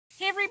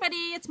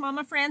everybody, it's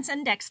Mama France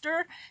and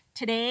Dexter.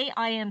 Today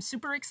I am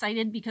super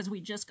excited because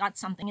we just got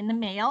something in the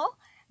mail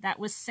that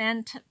was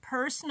sent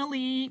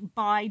personally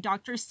by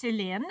Dr.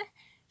 Céline.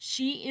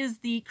 She is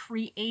the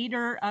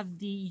creator of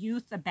the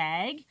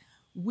Euthabag,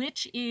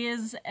 which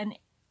is an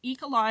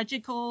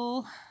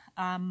ecological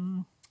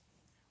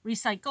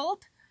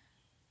recycled,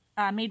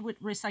 made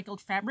with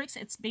recycled fabrics.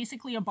 It's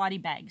basically a body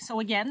bag. So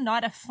again,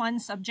 not a fun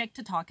subject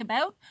to talk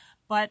about,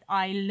 but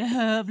I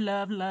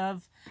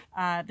love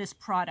this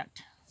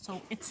product. So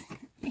it's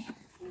in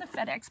the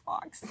FedEx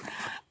box.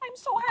 I'm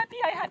so happy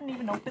I hadn't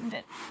even opened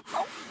it.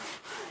 Oh,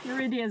 here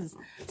it is.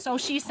 So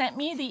she sent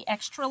me the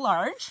extra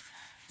large.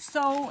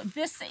 So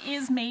this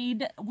is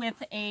made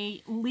with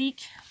a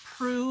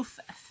leak-proof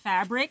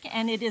fabric,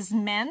 and it is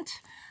meant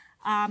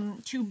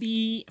to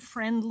be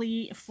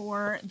friendly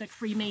for the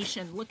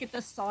cremation. Look at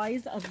the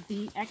size of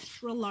the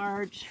extra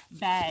large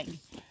bag.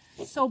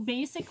 So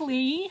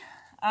basically,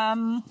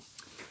 I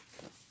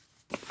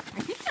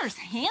think there's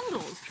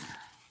handles.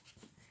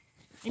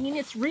 I mean,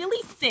 it's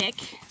really thick.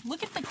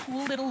 Look at the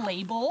cool little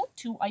label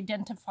to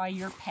identify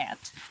your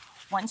pet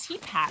once he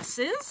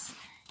passes.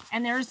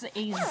 And there's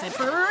a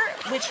zipper,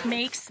 which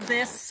makes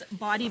this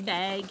body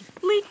bag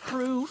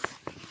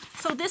leak-proof.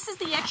 So this is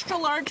the extra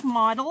large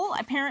model.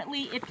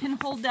 Apparently it can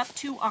hold up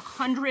to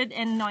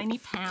 190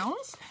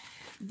 pounds.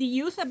 The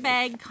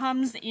Euthabag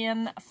comes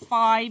in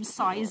 5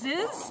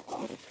 sizes.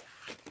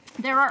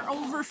 There are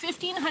over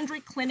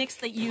 1,500 clinics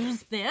that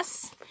use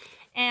this,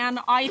 and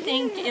I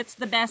think it's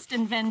the best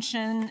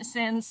invention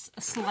since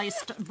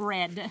sliced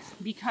bread,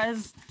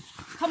 because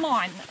come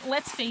on,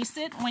 let's face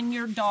it, when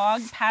your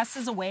dog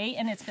passes away,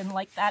 and it's been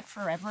like that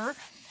forever,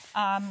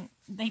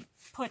 they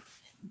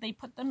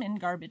put them in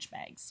garbage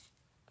bags.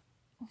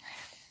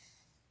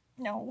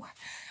 No,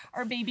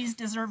 our babies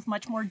deserve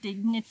much more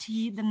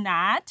dignity than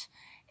that.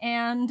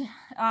 And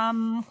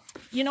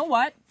you know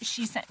what?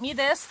 She sent me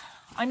this.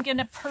 I'm going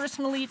to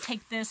personally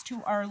take this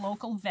to our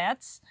local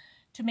vets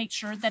to make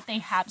sure that they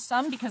have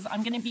some, because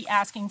I'm going to be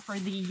asking for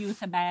the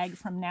Euthabag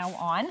from now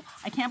on.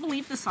 I can't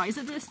believe the size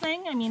of this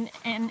thing. I mean,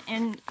 and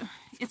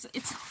it's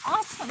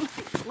awesome.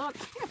 Look,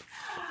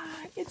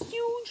 it's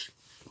huge.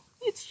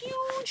 It's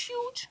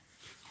huge.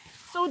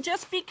 So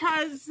just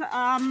because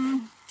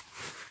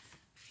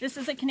this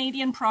is a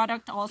Canadian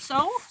product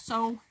also,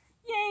 so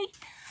yay.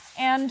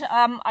 And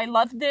I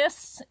love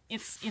this.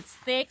 It's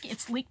thick,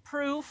 it's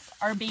leak-proof.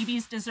 Our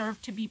babies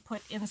deserve to be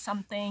put in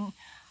something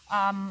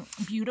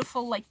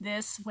beautiful like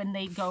this when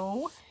they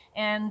go.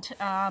 And,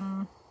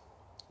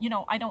 you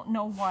know, I don't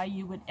know why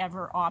you would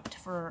ever opt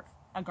for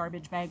a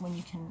garbage bag when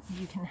you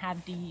can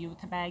have the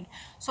Euthabag.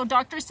 So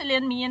Dr.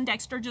 Céline, me and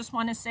Dexter just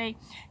want to say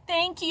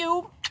thank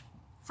you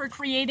for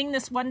creating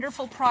this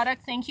wonderful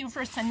product. Thank you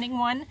for sending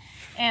one.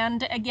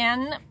 And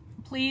again,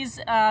 please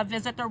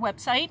visit their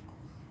website.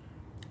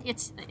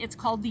 It's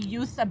called the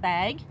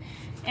Euthabag,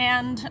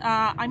 and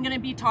I'm going to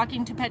be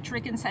talking to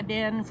Patrick and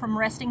Sabine from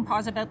Resting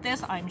Paws about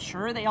this. I'm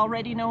sure they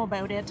already know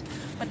about it,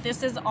 but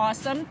this is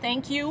awesome.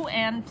 Thank you,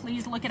 and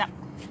please look it up.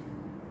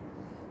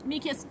 Give me a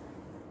kiss.